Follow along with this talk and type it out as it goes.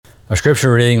Our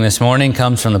scripture reading this morning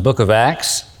comes from the book of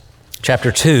Acts, chapter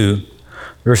 2,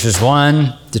 verses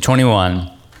 1 to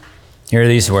 21. Hear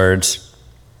these words.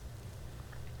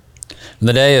 When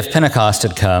the day of Pentecost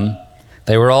had come,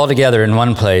 they were all together in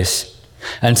one place.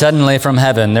 And suddenly from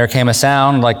heaven there came a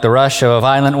sound like the rush of a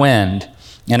violent wind,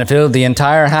 and it filled the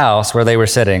entire house where they were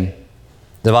sitting.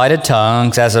 Divided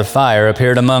tongues as of fire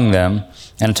appeared among them,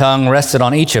 and a tongue rested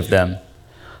on each of them.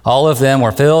 All of them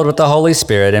were filled with the Holy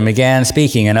Spirit and began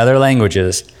speaking in other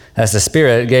languages, as the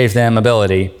Spirit gave them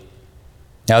ability.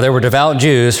 Now there were devout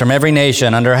Jews from every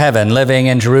nation under heaven living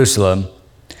in Jerusalem.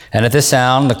 And at this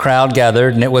sound the crowd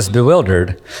gathered, and it was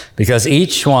bewildered, because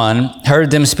each one heard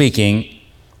them speaking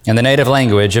in the native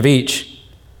language of each.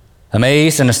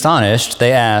 Amazed and astonished,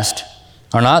 they asked,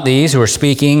 "Are not these who are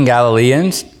speaking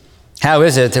Galileans? How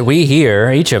is it that we hear,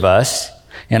 each of us,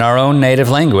 in our own native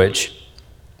language?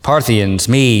 Parthians,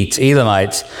 Medes,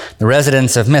 Elamites, the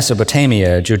residents of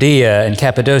Mesopotamia, Judea and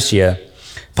Cappadocia,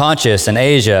 Pontus and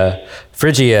Asia,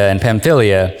 Phrygia and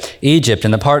Pamphylia, Egypt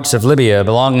and the parts of Libya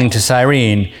belonging to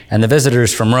Cyrene, and the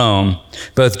visitors from Rome,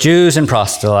 both Jews and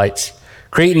proselytes,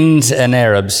 Cretans and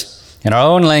Arabs. In our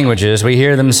own languages we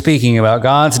hear them speaking about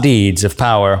God's deeds of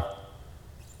power."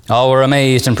 All were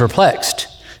amazed and perplexed,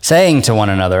 saying to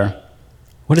one another,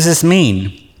 "What does this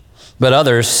mean?" But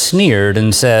others sneered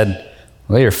and said,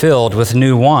 "They are filled with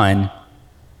new wine."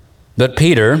 But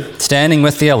Peter, standing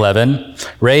with the 11,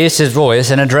 raised his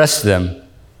voice and addressed them.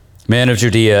 "Men of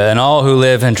Judea and all who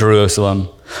live in Jerusalem,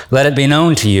 let it be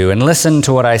known to you, and listen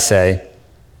to what I say.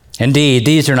 Indeed,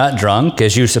 these are not drunk,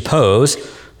 as you suppose,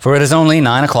 for it is only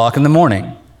 9 o'clock in the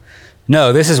morning.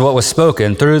 No, this is what was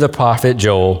spoken through the prophet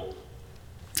Joel.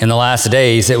 In the last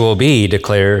days it will be,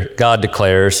 God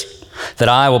declares, that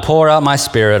I will pour out my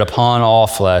Spirit upon all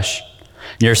flesh.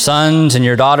 Your sons and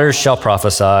your daughters shall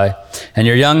prophesy, and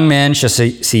your young men shall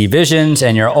see visions,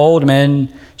 and your old men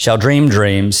shall dream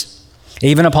dreams.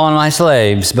 Even upon my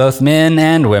slaves, both men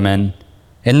and women,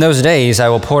 in those days I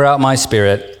will pour out my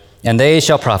Spirit, and they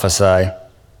shall prophesy.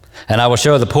 And I will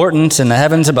show the portents in the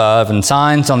heavens above and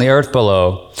signs on the earth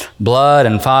below, blood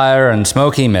and fire and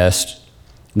smoky mist.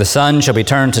 The sun shall be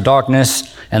turned to darkness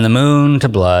and the moon to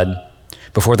blood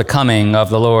before the coming of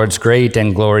the Lord's great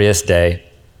and glorious day.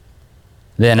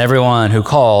 Then everyone who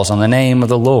calls on the name of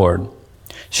the Lord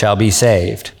shall be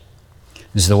saved."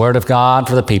 This is the word of God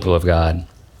for the people of God.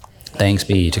 Thanks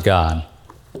be to God.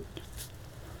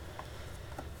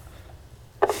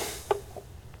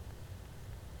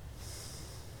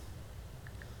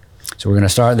 So we're going to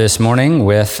start this morning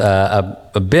with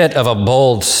a bit of a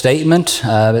bold statement,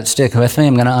 but stick with me.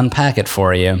 I'm going to unpack it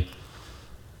for you.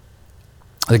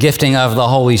 The gifting of the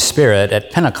Holy Spirit at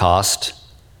Pentecost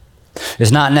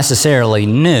is not necessarily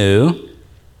new.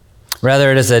 Rather,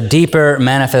 it is a deeper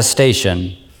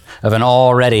manifestation of an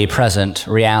already present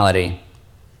reality.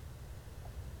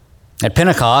 At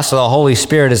Pentecost, the Holy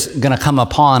Spirit is going to come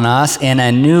upon us in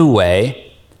a new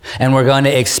way, and we're going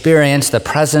to experience the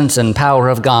presence and power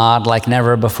of God like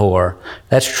never before.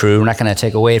 That's true. We're not going to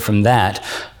take away from that.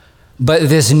 But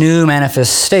this new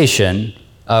manifestation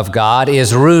of God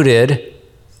is rooted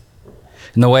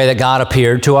in the way that God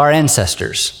appeared to our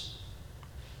ancestors.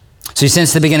 See,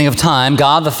 since the beginning of time,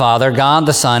 God the Father, God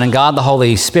the Son, and God the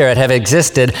Holy Spirit have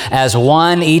existed as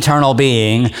one eternal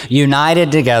being,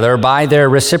 united together by their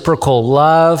reciprocal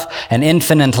love and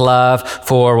infinite love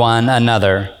for one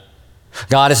another.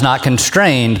 God is not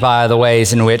constrained by the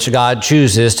ways in which God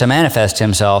chooses to manifest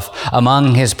himself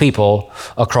among his people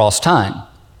across time.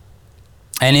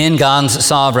 And in God's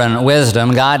sovereign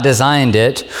wisdom, God designed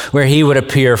it where he would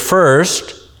appear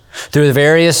first through the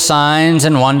various signs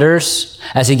and wonders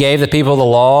as he gave the people the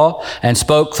law and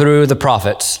spoke through the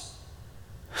prophets.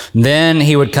 Then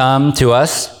he would come to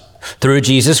us through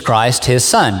Jesus Christ, his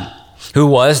Son, who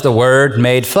was the Word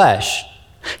made flesh,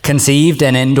 conceived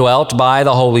and indwelt by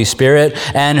the Holy Spirit,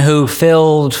 and who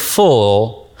filled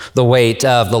full the weight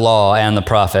of the law and the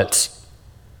prophets.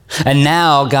 And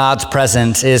now God's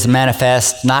presence is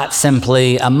manifest not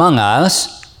simply among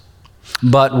us,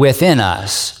 but within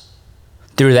us,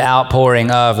 through the outpouring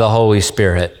of the Holy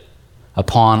Spirit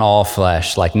upon all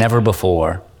flesh like never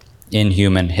before in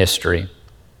human history.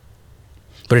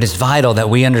 But it is vital that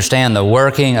we understand the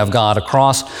working of God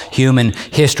across human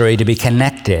history to be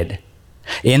connected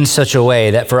in such a way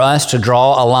that for us to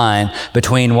draw a line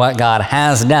between what God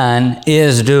has done,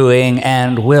 is doing,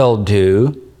 and will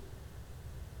do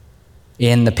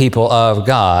in the people of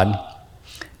God.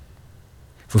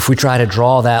 If we try to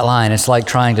draw that line, it's like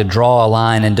trying to draw a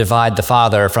line and divide the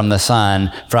Father from the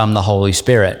Son from the Holy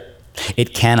Spirit.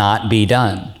 It cannot be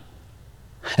done.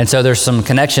 And so there's some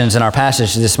connections in our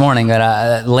passage this morning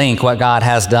that link what God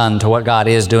has done to what God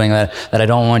is doing that I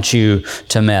don't want you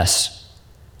to miss.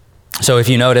 So if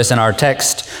you notice in our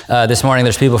text this morning,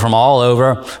 there's people from all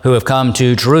over who have come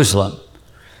to Jerusalem.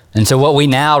 And so what we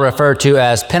now refer to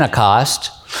as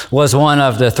Pentecost was one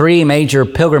of the three major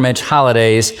pilgrimage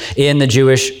holidays in the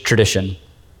Jewish tradition.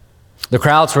 The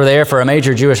crowds were there for a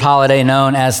major Jewish holiday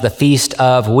known as the Feast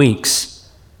of Weeks.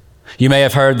 You may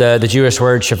have heard the Jewish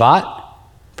word Shabbat,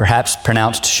 perhaps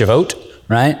pronounced Shavuot,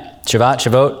 right?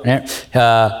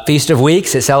 Shavuot. Feast of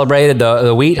Weeks. It celebrated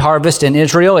the wheat harvest in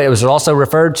Israel. It was also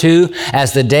referred to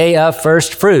as the Day of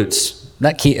First Fruits.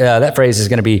 That phrase is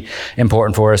going to be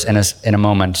important for us in a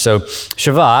moment. So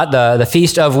Shavuot, the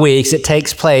Feast of Weeks, it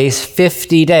takes place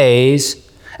 50 days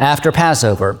after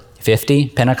Passover. 50,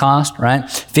 Pentecost, right?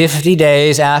 50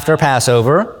 days after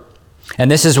Passover. And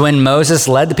this is when Moses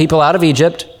led the people out of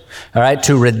Egypt, all right,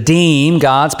 to redeem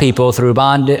God's people through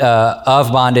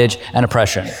bondage and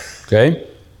oppression. Okay?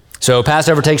 So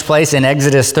Passover takes place in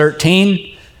Exodus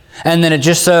 13. And then it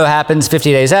just so happens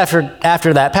 50 days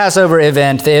after that Passover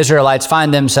event, the Israelites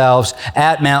find themselves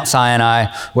at Mount Sinai,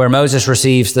 where Moses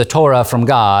receives the Torah from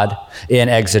God in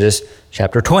Exodus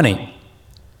chapter 20.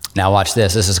 Now watch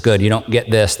this. This is good. You don't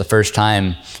get this the first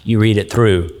time you read it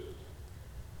through.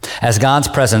 As God's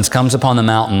presence comes upon the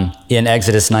mountain in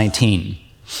Exodus 19,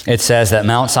 it says that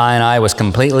Mount Sinai was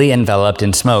completely enveloped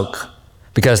in smoke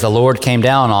because the Lord came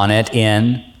down on it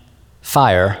in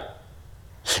fire.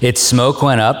 Its smoke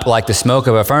went up like the smoke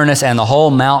of a furnace, and the whole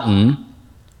mountain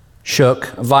shook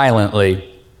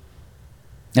violently.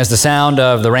 As the sound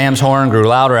of the ram's horn grew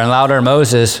louder and louder,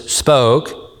 Moses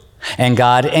spoke, and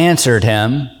God answered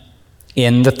him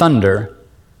in the thunder.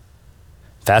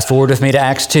 Fast forward with me to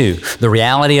Acts 2. The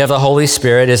reality of the Holy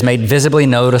Spirit is made visibly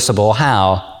noticeable.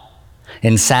 How?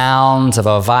 In sounds of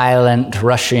a violent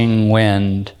rushing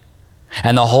wind,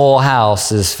 and the whole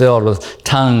house is filled with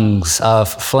tongues of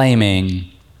flaming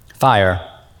fire.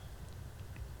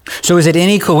 So is it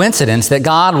any coincidence that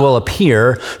God will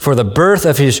appear for the birth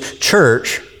of his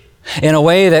church in a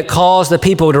way that calls the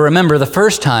people to remember the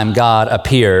first time God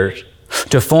appeared,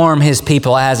 to form his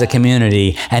people as a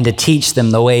community and to teach them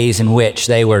the ways in which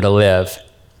they were to live?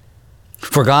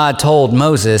 For God told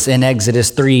Moses in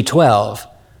Exodus 3:12,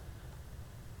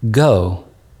 "Go,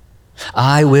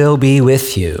 I will be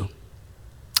with you.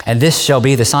 And this shall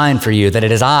be the sign for you, that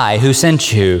it is I who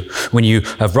sent you. When you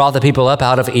have brought the people up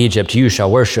out of Egypt, you shall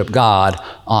worship God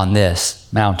on this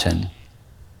mountain."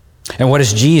 And what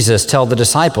does Jesus tell the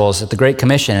disciples at the Great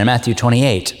Commission in Matthew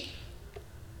 28?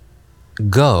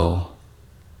 Go,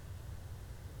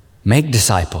 make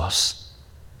disciples.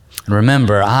 And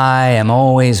remember, I am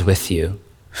always with you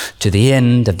to the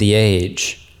end of the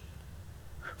age.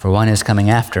 For one is coming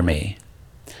after me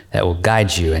that will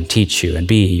guide you and teach you and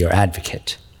be your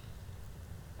advocate.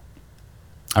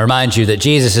 I remind you that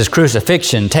Jesus'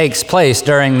 crucifixion takes place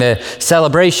during the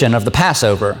celebration of the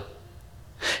Passover.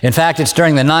 In fact, it's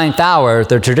during the 9th hour,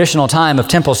 the traditional time of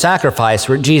temple sacrifice,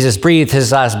 where Jesus breathed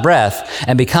his last breath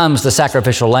and becomes the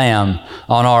sacrificial lamb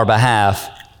on our behalf.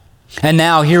 And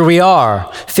now here we are,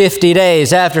 50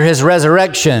 days after his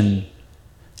resurrection.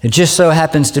 It just so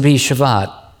happens to be Shavuot,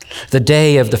 the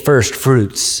day of the first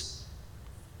fruits.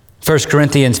 1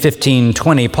 Corinthians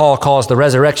 15:20, Paul calls the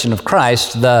resurrection of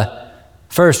Christ the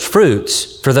first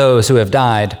fruits for those who have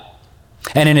died.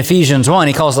 And in Ephesians 1,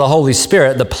 he calls the Holy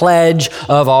Spirit the pledge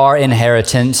of our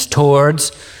inheritance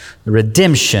towards the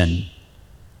redemption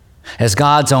as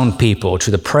God's own people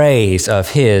to the praise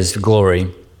of his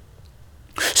glory.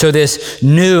 So this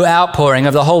new outpouring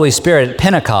of the Holy Spirit at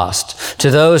Pentecost to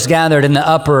those gathered in the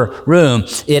upper room,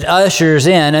 it ushers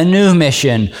in a new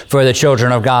mission for the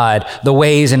children of God, the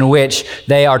ways in which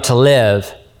they are to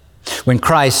live. When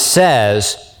Christ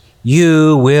says,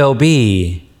 "You will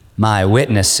be my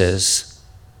witnesses."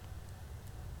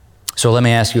 So let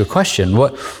me ask you a question.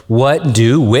 What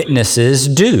do witnesses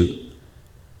do?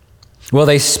 Well,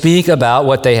 they speak about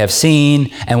what they have seen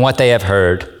and what they have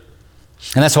heard.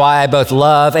 And that's why I both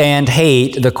love and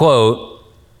hate the quote,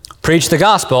 "Preach the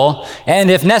gospel,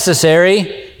 and if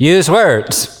necessary, use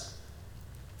words."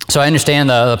 So I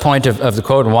understand the point of the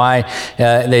quote and why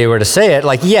they were to say it.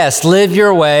 Like, yes, live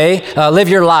your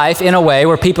life in a way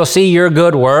where people see your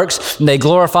good works and they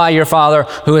glorify your Father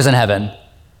who is in heaven.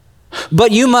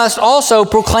 But you must also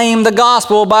proclaim the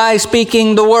gospel by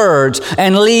speaking the words,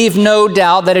 and leave no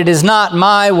doubt that it is not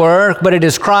my work, but it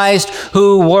is Christ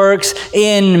who works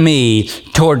in me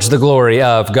towards the glory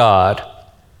of God.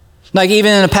 Like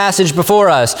even in the passage before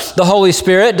us, the Holy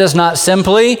Spirit does not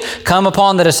simply come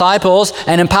upon the disciples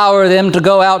and empower them to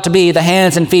go out to be the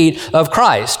hands and feet of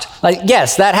Christ. Like,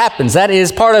 yes, that happens. That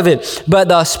is part of it. But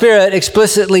the Spirit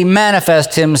explicitly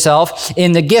manifests himself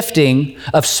in the gifting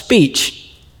of speech.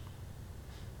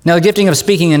 Now, the gifting of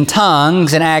speaking in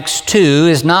tongues in Acts 2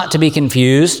 is not to be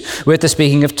confused with the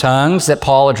speaking of tongues that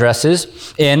Paul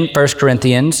addresses in 1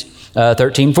 Corinthians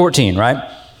 13:14, right?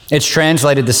 It's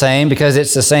translated the same because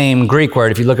it's the same Greek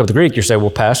word. If you look up the Greek, you say, well,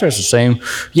 Pastor, it's the same.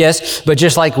 Yes, but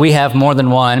just like we have more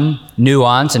than one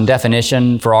nuance and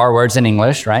definition for our words in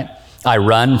English, right? I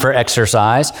run for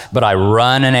exercise, but I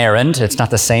run an errand. It's not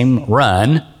the same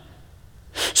run.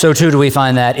 So too do we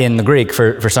find that in the Greek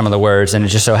for some of the words, and it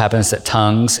just so happens that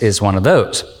tongues is one of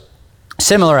those.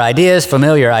 Similar ideas,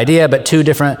 familiar idea, but two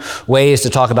different ways to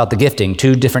talk about the gifting,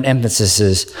 two different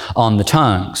emphases on the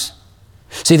tongues.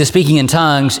 See, the speaking in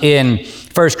tongues in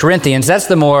 1 Corinthians, that's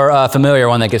the more familiar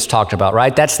one that gets talked about,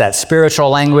 right? That's that spiritual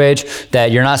language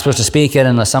that you're not supposed to speak it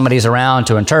unless somebody's around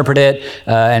to interpret it,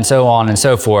 and so on and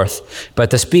so forth. But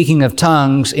the speaking of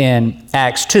tongues in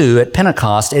Acts 2 at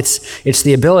Pentecost, it's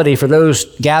the ability for those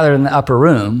gathered in the upper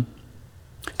room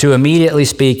to immediately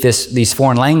speak these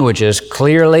foreign languages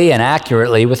clearly and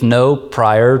accurately with no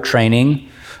prior training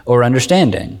or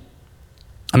understanding.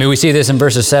 I mean, we see this in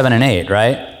verses 7 and 8,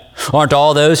 right? Aren't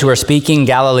all those who are speaking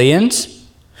Galileans?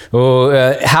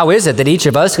 How is it that each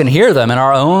of us can hear them in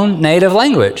our own native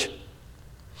language?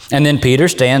 And then Peter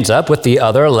stands up with the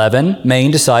other 11 main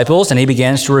disciples, and he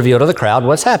begins to reveal to the crowd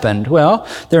what's happened. Well,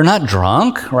 they're not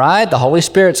drunk, right? The Holy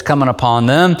Spirit's coming upon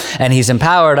them, and he's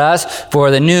empowered us for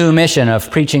the new mission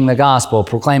of preaching the gospel,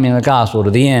 proclaiming the gospel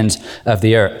to the ends of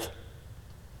the earth.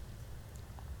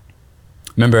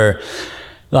 Remember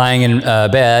lying in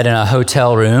bed in a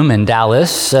hotel room in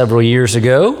Dallas several years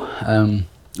ago,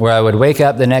 where I would wake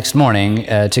up the next morning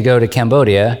to go to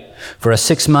Cambodia for a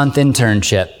 6-month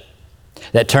internship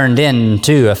that turned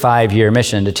into a 5-year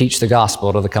mission to teach the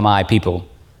gospel to the Khmer people.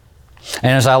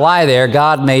 And as I lie there,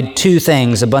 God made two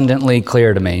things abundantly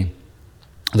clear to me.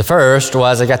 The first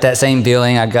was I got that same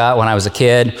feeling I got when I was a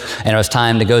kid, and it was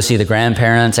time to go see the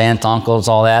grandparents, aunts, uncles,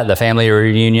 all that, the family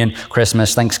reunion,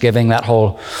 Christmas, Thanksgiving, that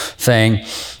whole thing.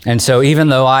 And so even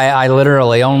though I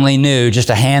literally only knew just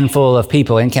a handful of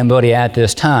people in Cambodia at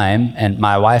this time, and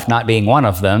my wife not being one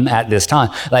of them at this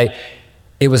time,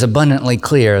 it was abundantly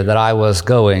clear that I was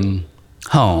going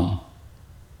home.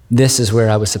 This is where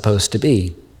I was supposed to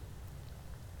be.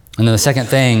 And then the second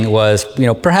thing was,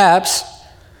 perhaps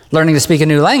learning to speak a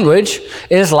new language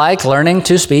is like learning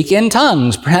to speak in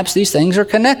tongues. Perhaps these things are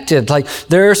connected. Like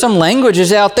there are some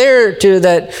languages out there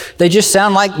that they just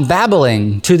sound like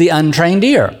babbling to the untrained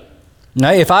ear.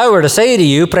 Now, if I were to say to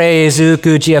you,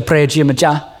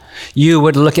 you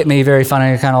would look at me very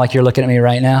funny, kind of like you're looking at me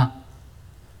right now.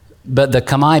 But the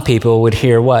Khmer people would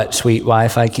hear what, sweet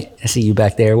wife? I see you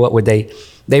back there. What would they?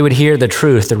 They would hear the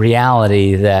truth, the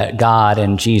reality that God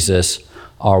and Jesus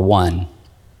are one.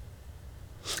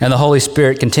 And the Holy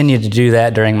Spirit continued to do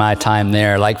that during my time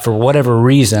there. For whatever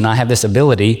reason, I have this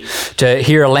ability to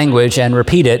hear a language and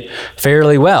repeat it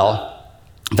fairly well.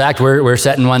 In fact, we're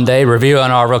sitting one day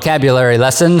reviewing our vocabulary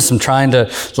lessons and trying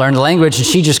to learn the language, and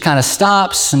she just kind of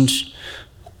stops and,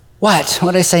 what do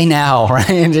I say now,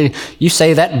 right? You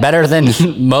say that better than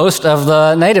most of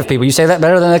the native people. You say that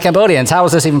better than the Cambodians. How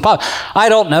is this even possible? I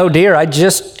don't know, dear. I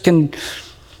just can,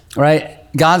 right?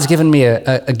 God's given me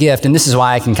a gift, and this is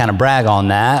why I can kind of brag on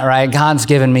that, right? God's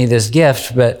given me this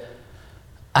gift, but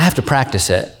I have to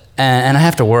practice it, and I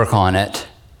have to work on it.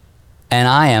 And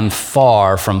I am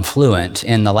far from fluent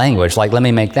in the language. Let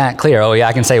me make that clear. Oh yeah,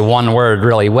 I can say one word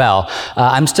really well.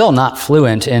 I'm still not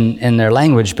fluent in their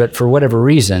language, but for whatever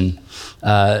reason,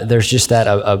 there's just that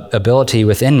ability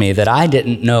within me that I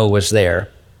didn't know was there,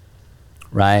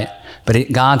 right? But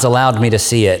God's allowed me to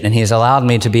see it, and he's allowed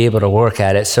me to be able to work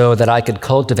at it so that I could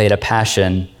cultivate a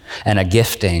passion and a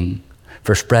gifting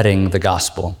for spreading the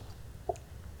gospel.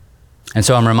 And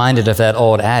so I'm reminded of that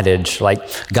old adage,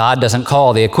 God doesn't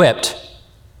call the equipped.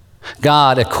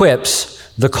 God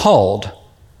equips the called.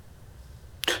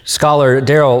 Scholar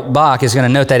Darrell Bach is going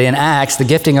to note that in Acts, the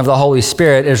gifting of the Holy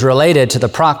Spirit is related to the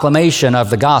proclamation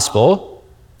of the gospel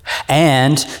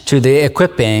and to the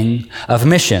equipping of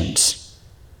missions.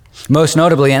 Most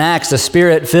notably in Acts, the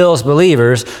Spirit fills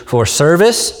believers for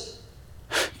service,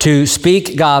 to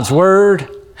speak God's word,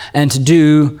 and to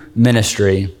do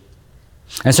ministry.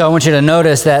 And so I want you to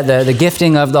notice that the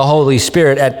gifting of the Holy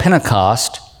Spirit at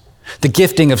Pentecost, the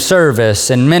gifting of service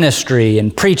and ministry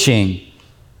and preaching,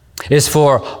 is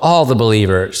for all the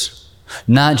believers,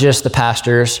 not just the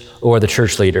pastors or the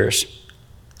church leaders.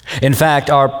 In fact,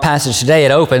 our passage today,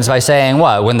 it opens by saying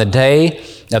what? When the day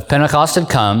of Pentecost had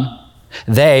come,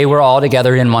 they were all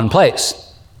together in one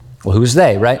place. Well, who's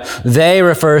they, right? They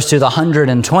refers to the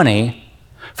 120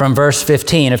 from verse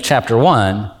 15 of chapter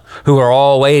 1, who are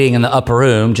all waiting in the upper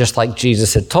room, just like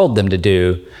Jesus had told them to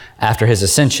do after his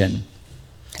ascension.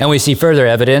 And we see further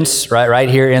evidence right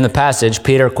here in the passage.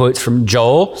 Peter quotes from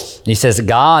Joel. He says,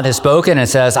 God has spoken and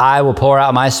says, I will pour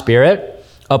out my spirit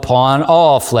upon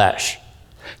all flesh.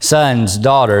 Sons,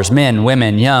 daughters, men,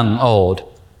 women, young, old.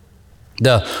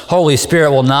 The Holy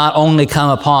Spirit will not only come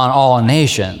upon all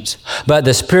nations, but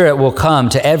the Spirit will come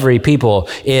to every people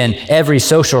in every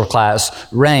social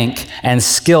class, rank, and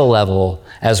skill level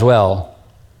as well.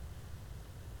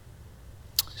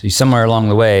 See, somewhere along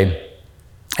the way,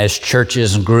 as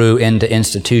churches grew into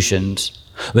institutions,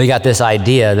 we got this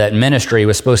idea that ministry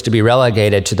was supposed to be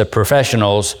relegated to the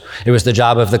professionals. It was the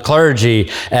job of the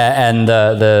clergy and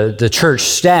the church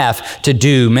staff to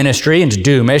do ministry and to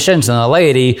do missions. And the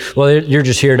laity, well, you're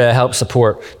just here to help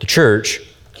support the church.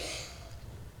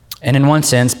 And in one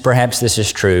sense, perhaps this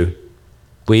is true.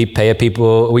 We pay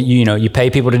people, you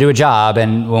pay people to do a job,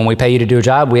 and when we pay you to do a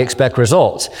job, we expect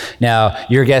results. Now,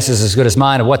 your guess is as good as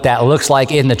mine of what that looks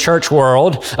like in the church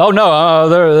world. Oh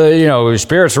no,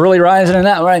 Spirit's really rising in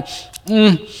that, right?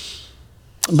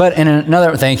 But in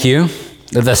another, thank you,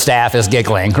 the staff is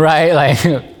giggling, right?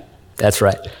 Like, that's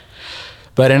right.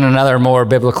 But in another more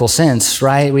biblical sense,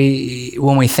 right?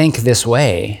 When we think this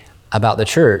way about the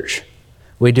church,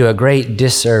 we do a great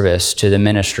disservice to the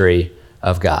ministry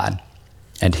of God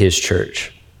and his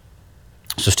church.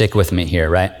 So stick with me here,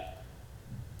 right?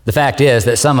 The fact is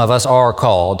that some of us are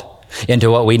called into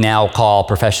what we now call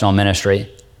professional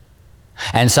ministry,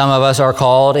 and some of us are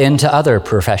called into other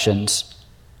professions.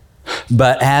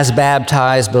 But as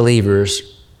baptized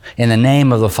believers, in the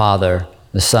name of the Father,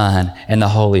 the Son, and the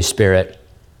Holy Spirit,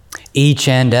 each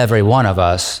and every one of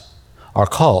us are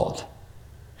called.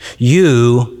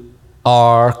 You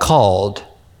are called.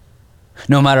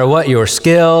 No matter what your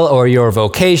skill or your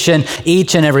vocation,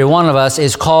 each and every one of us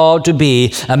is called to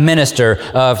be a minister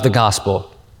of the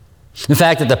gospel. The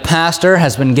fact that the pastor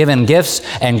has been given gifts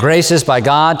and graces by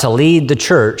God to lead the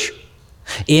church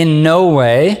in no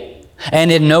way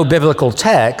and in no biblical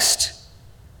text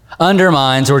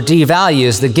undermines or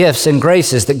devalues the gifts and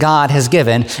graces that God has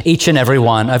given each and every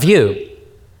one of you.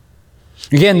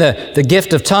 Again, the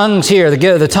gift of tongues here,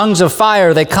 the tongues of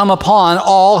fire, they come upon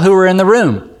all who are in the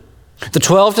room. The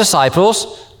 12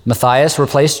 disciples, Matthias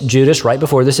replaced Judas right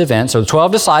before this event, so the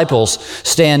 12 disciples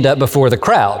stand up before the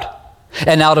crowd.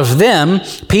 And out of them,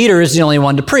 Peter is the only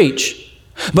one to preach.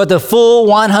 But the full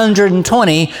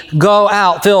 120 go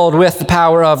out filled with the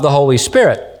power of the Holy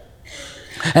Spirit.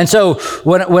 And so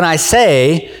when I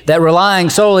say that relying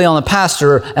solely on the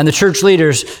pastor and the church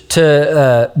leaders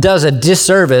does a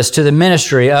disservice to the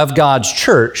ministry of God's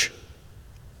church,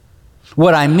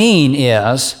 what I mean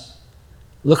is,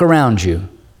 look around you.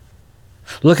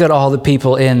 Look at all the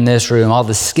people in this room, all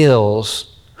the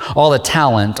skills, all the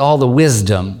talent, all the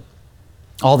wisdom,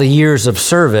 all the years of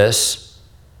service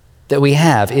that we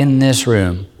have in this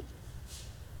room.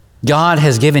 God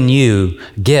has given you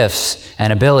gifts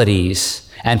and abilities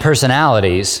and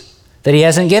personalities that he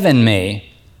hasn't given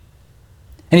me.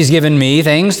 And he's given me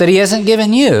things that he hasn't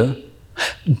given you,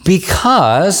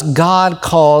 because God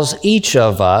calls each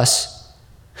of us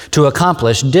to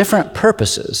accomplish different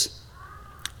purposes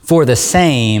for the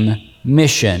same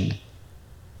mission.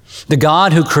 The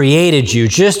God who created you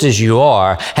just as you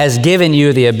are has given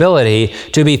you the ability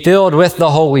to be filled with the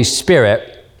Holy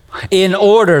Spirit in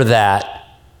order that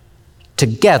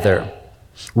together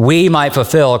we might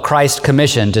fulfill Christ's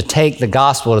commission to take the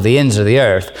gospel to the ends of the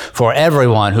earth, for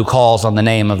everyone who calls on the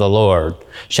name of the Lord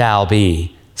shall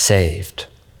be saved.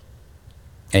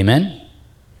 Amen?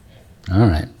 All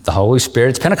right. The Holy Spirit.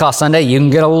 It's Pentecost Sunday. You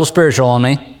can get a little spiritual on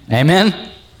me.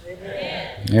 Amen?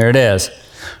 Amen. There it is.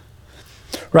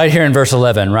 Right here in verse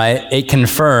 11, right? It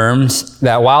confirms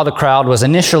that while the crowd was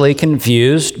initially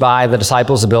confused by the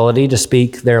disciples' ability to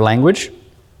speak their language,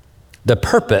 the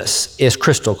purpose is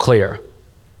crystal clear.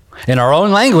 In our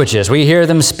own languages, we hear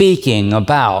them speaking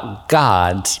about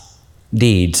God's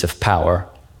deeds of power.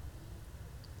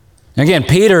 Again,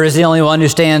 Peter is the only one who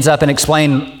stands up and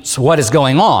explains what is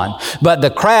going on, but the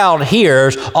crowd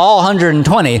hears all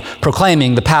 120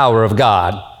 proclaiming the power of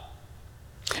God.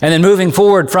 And then moving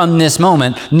forward from this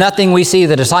moment, nothing we see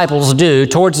the disciples do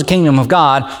towards the kingdom of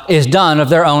God is done of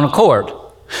their own accord.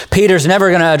 Peter's never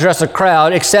going to address a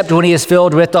crowd except when he is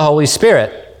filled with the Holy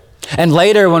Spirit. And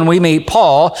later when we meet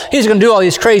Paul, he's going to do all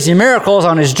these crazy miracles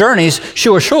on his journeys,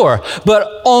 sure,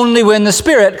 but only when the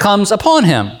Spirit comes upon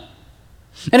him.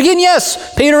 And again,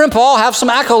 yes, Peter and Paul have some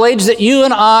accolades that you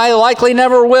and I likely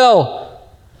never will.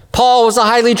 Paul was a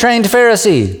highly trained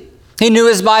Pharisee. He knew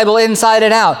his Bible inside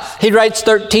and out. He writes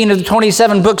 13 of the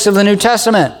 27 books of the New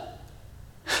Testament.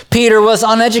 Peter was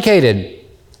uneducated,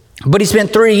 but he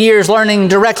spent 3 years learning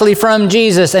directly from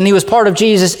Jesus, and he was part of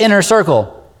Jesus' inner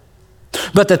circle.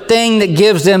 But the thing that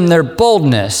gives them their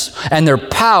boldness and their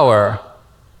power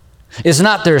is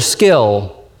not their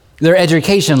skill, their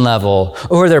education level,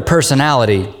 or their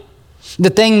personality. The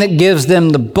thing that gives them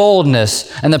the boldness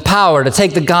and the power to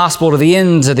take the gospel to the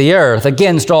ends of the earth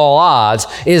against all odds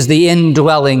is the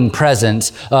indwelling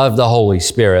presence of the Holy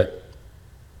Spirit.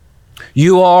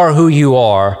 You are who you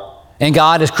are, and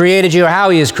God has created you how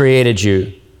He has created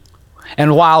you.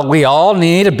 And while we all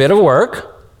need a bit of work,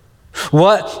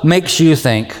 what makes you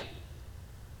think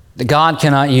that God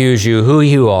cannot use you, who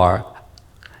you are,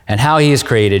 and how He has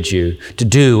created you to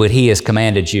do what He has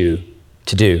commanded you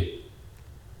to do?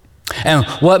 And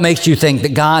what makes you think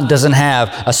that God doesn't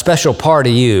have a special part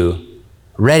of you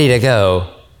ready to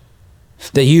go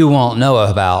that you won't know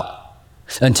about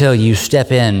until you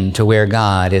step into where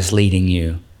God is leading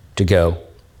you to go?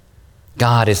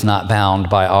 God is not bound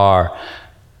by our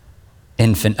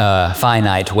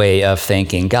finite way of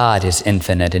thinking. God is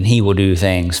infinite, and He will do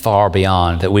things far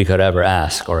beyond that we could ever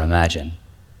ask or imagine.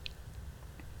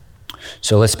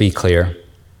 So let's be clear.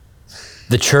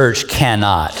 The church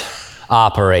cannot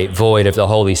operate void of the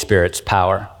Holy Spirit's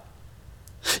power.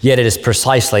 Yet it is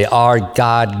precisely our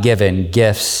God-given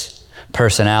gifts,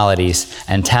 personalities,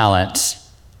 and talents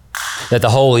that the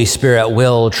Holy Spirit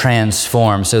will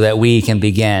transform so that we can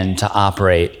begin to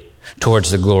operate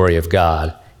towards the glory of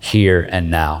God here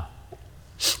and now.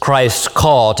 Christ's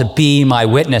call to be my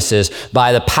witnesses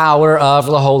by the power of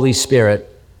the Holy Spirit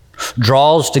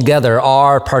draws together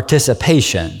our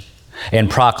participation in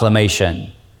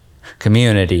proclamation,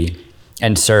 community,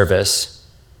 and service.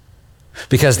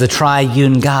 Because the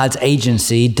triune God's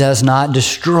agency does not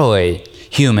destroy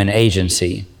human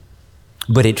agency,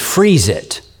 but it frees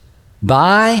it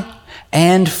by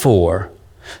and for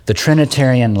the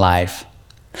Trinitarian life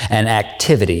and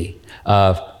activity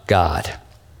of God.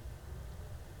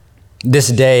 This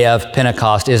day of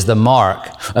Pentecost is the mark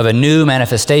of a new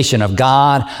manifestation of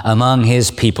God among His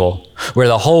people, where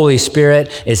the Holy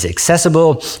Spirit is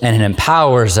accessible and it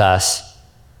empowers us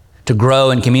to grow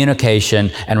in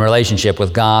communication and relationship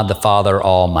with God the Father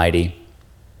Almighty.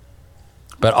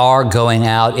 But our going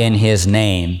out in His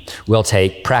name will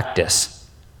take practice.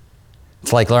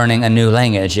 It's like learning a new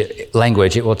language.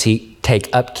 It will take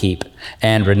upkeep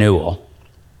and renewal.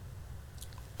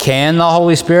 Can the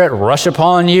Holy Spirit rush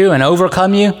upon you and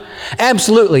overcome you?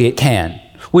 Absolutely it can.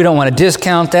 We don't want to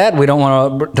discount that. We don't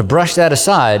want to brush that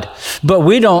aside. But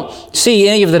we don't see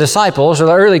any of the disciples or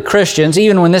the early Christians,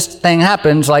 even when this thing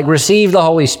happens, like receive the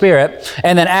Holy Spirit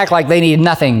and then act like they need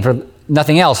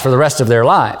nothing else for the rest of their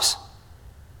lives.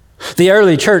 The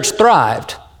early church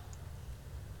thrived,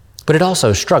 but it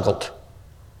also struggled.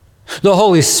 The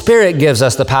Holy Spirit gives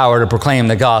us the power to proclaim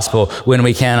the gospel when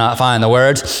we cannot find the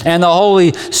words, and the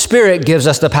Holy Spirit gives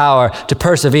us the power to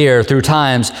persevere through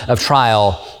times of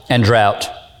trial and drought.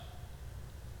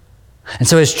 And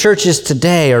so as churches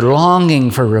today are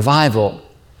longing for revival,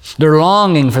 they're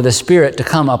longing for the Spirit to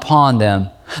come upon them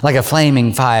like a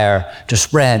flaming fire to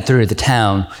spread through the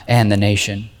town and the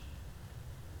nation.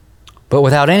 But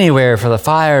without anywhere for the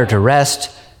fire to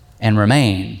rest and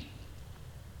remain,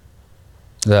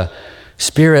 the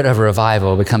spirit of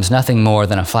revival becomes nothing more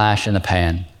than a flash in the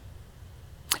pan.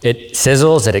 It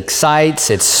sizzles, it excites,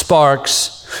 it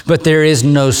sparks, but there is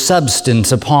no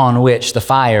substance upon which the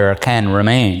fire can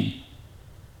remain.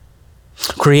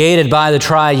 Created by the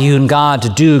triune God to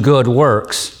do good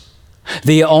works,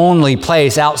 the only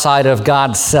place outside of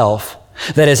God's self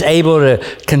that is able to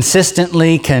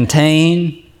consistently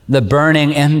contain the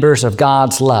burning embers of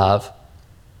God's love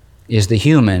is the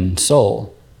human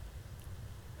soul.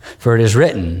 For it is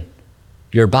written,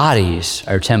 your bodies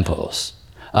are temples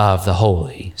of the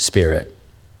Holy Spirit.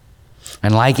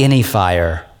 And like any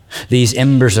fire, these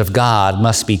embers of God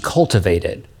must be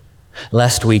cultivated,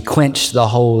 lest we quench the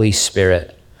Holy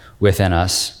Spirit within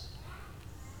us.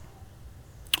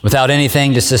 Without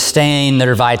anything to sustain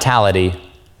their vitality,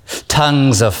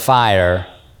 tongues of fire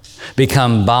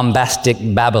become bombastic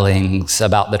babblings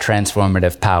about the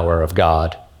transformative power of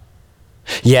God.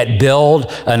 Yet build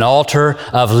an altar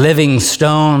of living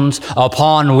stones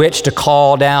upon which to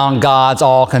call down God's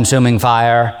all-consuming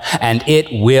fire, and it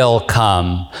will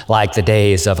come like the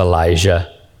days of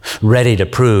Elijah, ready to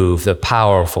prove the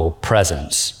powerful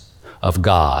presence of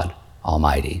God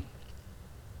Almighty.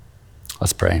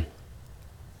 Let's pray.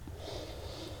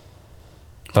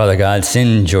 Father God,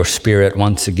 send your Spirit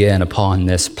once again upon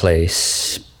this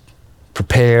place.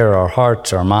 Prepare our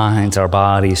hearts, our minds, our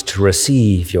bodies to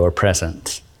receive your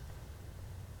presence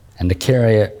and to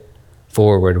carry it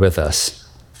forward with us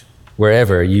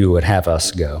wherever you would have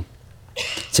us go.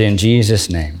 It's in Jesus'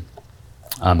 name,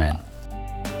 amen.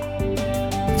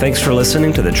 Thanks for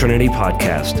listening to the Trinity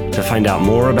Podcast. To find out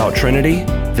more about Trinity,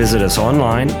 visit us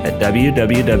online at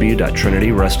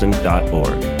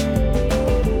www.trinityruston.org.